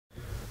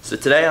So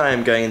today I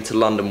am going into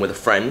London with a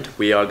friend.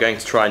 We are going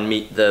to try and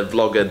meet the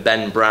vlogger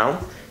Ben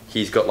Brown.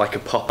 He's got like a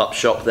pop-up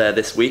shop there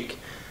this week.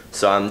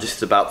 So I'm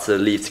just about to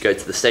leave to go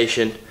to the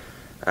station,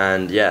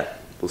 and yeah,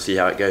 we'll see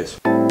how it goes.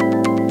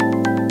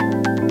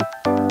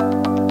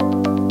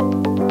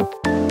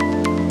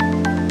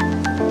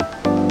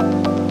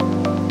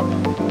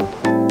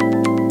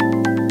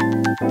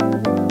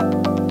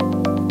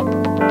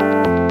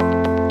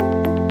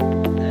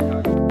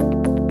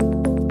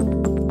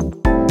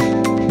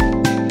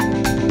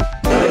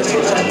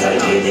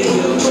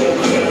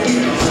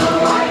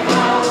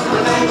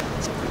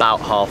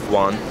 About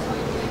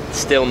 1:30.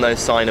 Still no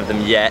sign of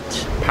them yet.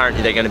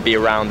 Apparently they're going to be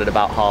around at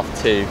about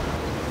 2:30.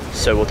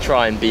 So we'll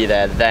try and be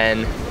there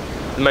then.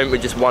 At the moment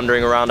we're just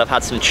wandering around. I've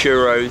had some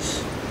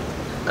churros.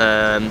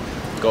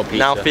 Got pizza.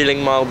 Now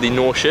feeling mildly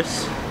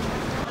nauseous. You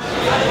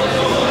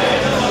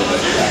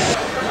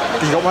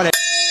got one in.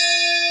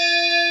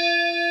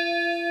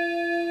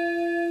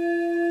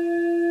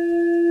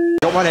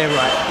 Got one in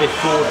right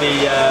Before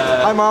the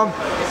Hi mum.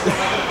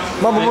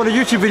 Mum, I'm on a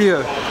YouTube video.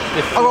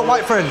 I've got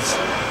white friends.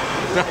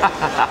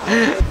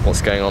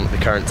 What's going on at the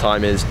current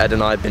time is Ed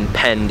and I have been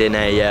penned in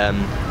a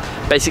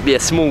basically a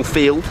small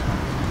field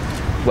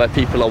where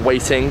people are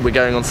waiting. We're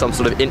going on some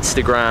sort of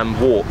Instagram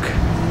walk.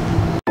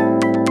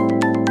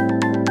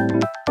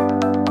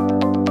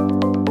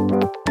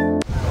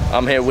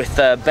 I'm here with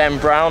Ben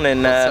Brown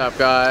in What's up,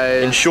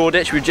 guys? in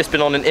Shoreditch. We've just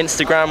been on an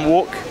Instagram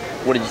walk.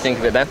 What did you think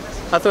of it, Ben?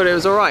 I thought it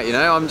was alright, you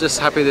know. I'm just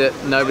happy that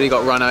nobody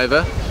got run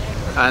over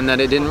and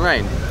that it didn't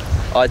rain.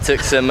 I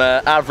took some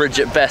average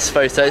at best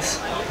photos.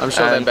 I'm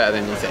sure they're better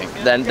than you think.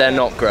 Then they're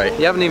not great.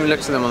 You haven't even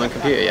looked at them on the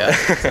computer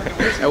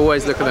yet.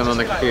 Always look at them on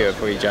the computer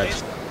before you judge.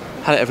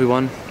 Hello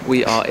everyone,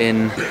 we are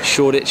in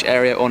Shoreditch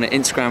area on an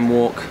Instagram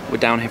walk. We're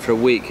down here for a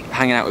week,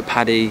 hanging out with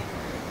Paddy,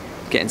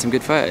 getting some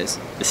good photos.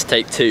 This is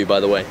take 2, by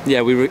the way.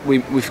 Yeah,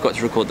 we forgot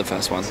to record the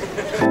first one.